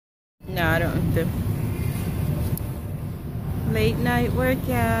No, I don't. The late night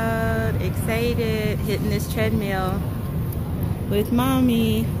workout. Excited. Hitting this treadmill with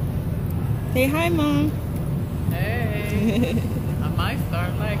mommy. Say hi, mom. Hey. I might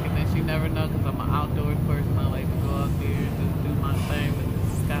start liking it. You never know because I'm an outdoors person. I like to go out there and just do my thing, but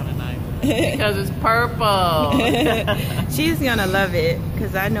it's kind of nice. Because it's purple. She's gonna love it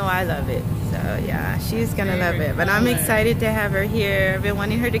because I know I love it. So yeah, she's gonna love it. But I'm excited to have her here. I've been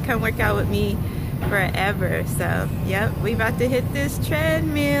wanting her to come work out with me forever. So yep, we about to hit this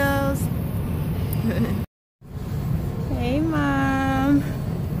treadmills. Hey mom,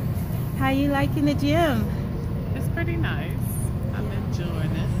 how you liking the gym? It's pretty nice. I'm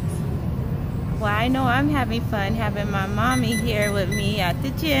enjoying it. Well, I know I'm having fun having my mommy here with me at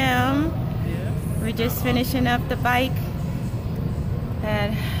the gym. Yes. We're just finishing up the bike.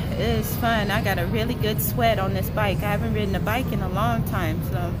 And it is fun. I got a really good sweat on this bike. I haven't ridden a bike in a long time,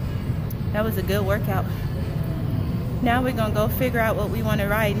 so that was a good workout. Now we're gonna go figure out what we want to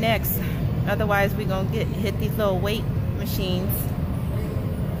ride next. Otherwise we're gonna hit these little weight machines.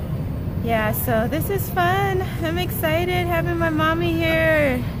 Yeah, so this is fun. I'm excited having my mommy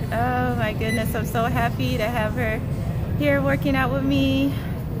here. Oh my goodness, I'm so happy to have her here working out with me.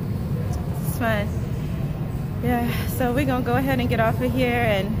 It's fun. Yeah, so we're gonna go ahead and get off of here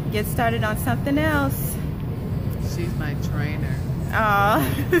and get started on something else. She's my trainer. Aw.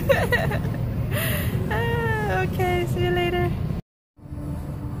 Okay, see you later.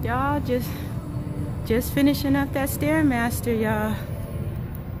 Y'all just finishing up that Stairmaster, y'all.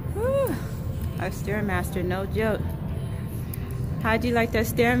 Our Stairmaster, no joke. How'd you like that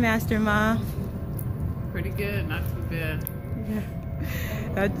Stairmaster, Mom? Pretty good, not too bad. Yeah.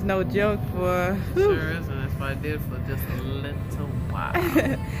 That's no joke, boy. Sure isn't. That's what I did for just a little while.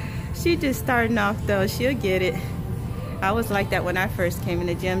 She just starting off though. She'll get it. I was like that when I first came in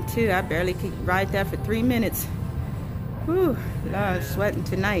the gym too. I barely could ride that for 3 minutes. Whew, Lord, sweating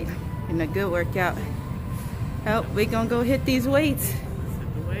tonight in a good workout. Oh, we gonna go hit these weights. Hit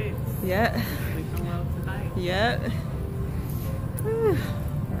the weights. Yeah. We come out tonight. Yeah. Whew.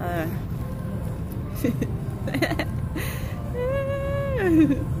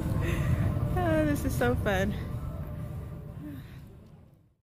 Oh, this is so fun.